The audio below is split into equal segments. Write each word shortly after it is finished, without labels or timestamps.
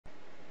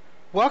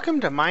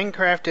Welcome to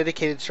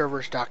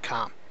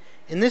MinecraftDedicatedServers.com.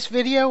 In this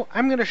video,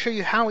 I'm going to show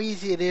you how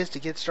easy it is to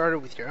get started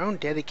with your own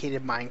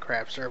dedicated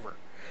Minecraft server.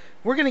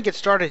 We're going to get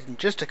started in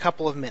just a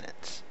couple of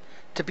minutes.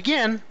 To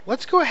begin,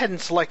 let's go ahead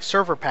and select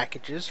Server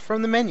Packages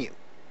from the menu.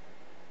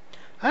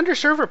 Under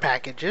Server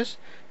Packages,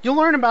 you'll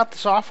learn about the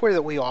software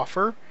that we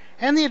offer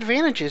and the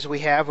advantages we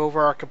have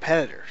over our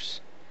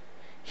competitors.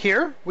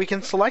 Here, we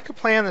can select a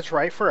plan that's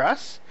right for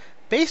us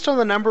based on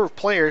the number of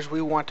players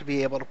we want to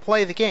be able to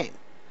play the game.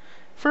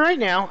 For right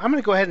now, I'm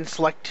going to go ahead and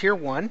select Tier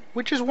 1,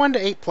 which is 1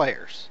 to 8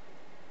 players.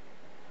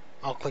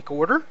 I'll click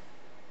Order.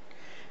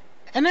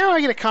 And now I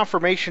get a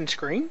confirmation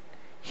screen.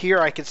 Here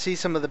I can see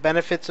some of the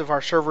benefits of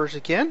our servers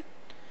again.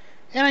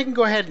 And I can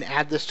go ahead and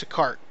add this to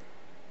cart.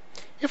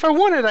 If I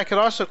wanted, I could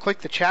also click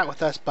the Chat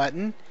with Us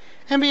button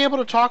and be able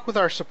to talk with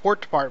our support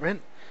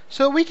department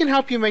so that we can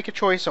help you make a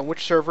choice on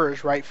which server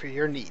is right for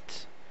your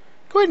needs.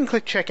 Go ahead and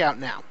click Checkout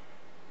Now.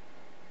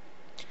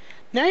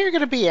 Now you're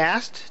going to be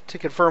asked to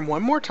confirm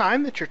one more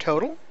time that you're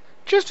total,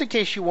 just in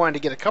case you wanted to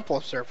get a couple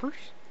of servers.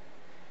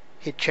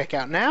 Hit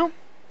Checkout Now.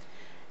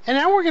 And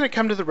now we're going to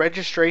come to the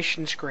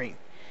registration screen.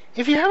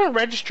 If you haven't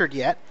registered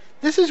yet,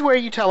 this is where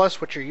you tell us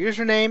what your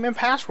username and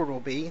password will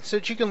be so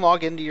that you can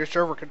log into your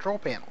server control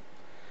panel.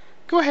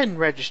 Go ahead and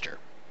register.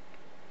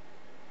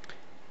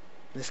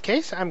 In this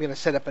case, I'm going to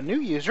set up a new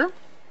user.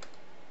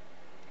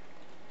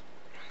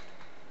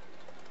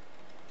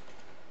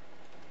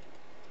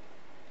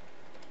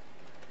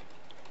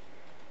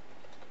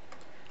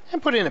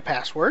 And put in a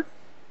password.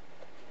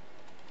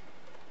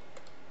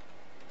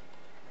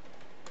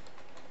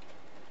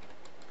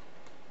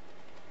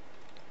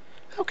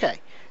 Okay,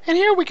 and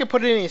here we can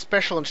put in any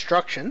special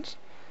instructions.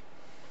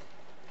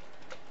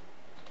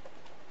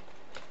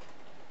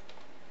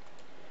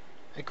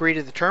 Agree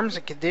to the terms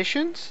and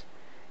conditions,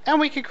 and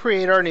we can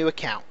create our new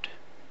account.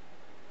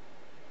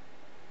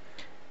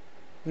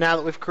 Now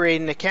that we've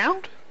created an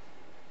account,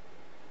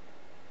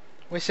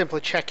 we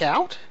simply check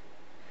out.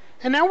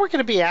 And now we're going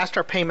to be asked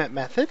our payment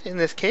method. In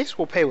this case,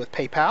 we'll pay with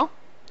PayPal.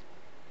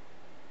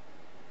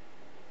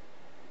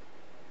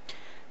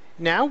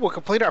 Now we'll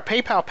complete our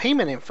PayPal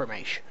payment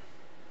information.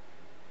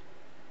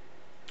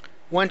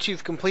 Once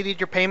you've completed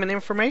your payment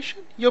information,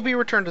 you'll be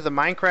returned to the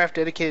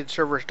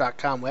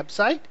MinecraftDedicatedServers.com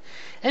website,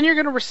 and you're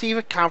going to receive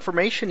a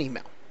confirmation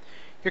email.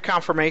 Your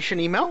confirmation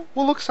email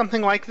will look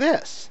something like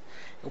this.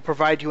 It will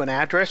provide you an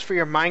address for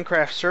your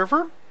Minecraft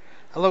server,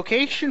 a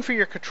location for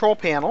your control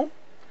panel,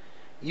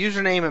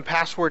 username and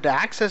password to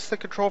access the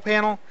control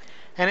panel,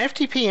 and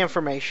FTP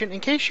information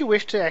in case you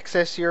wish to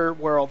access your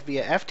world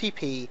via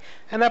FTP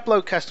and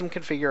upload custom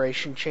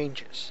configuration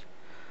changes.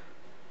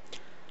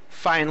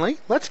 Finally,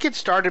 let's get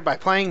started by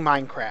playing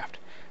Minecraft.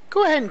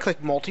 Go ahead and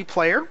click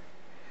Multiplayer,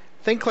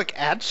 then click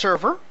Add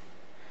Server.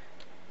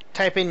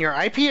 Type in your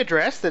IP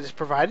address that is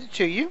provided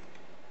to you.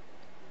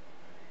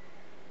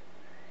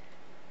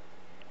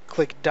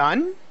 Click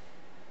Done.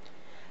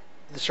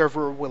 The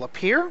server will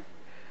appear.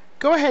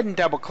 Go ahead and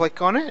double click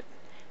on it,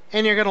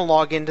 and you're going to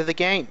log into the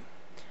game.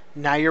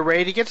 Now you're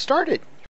ready to get started.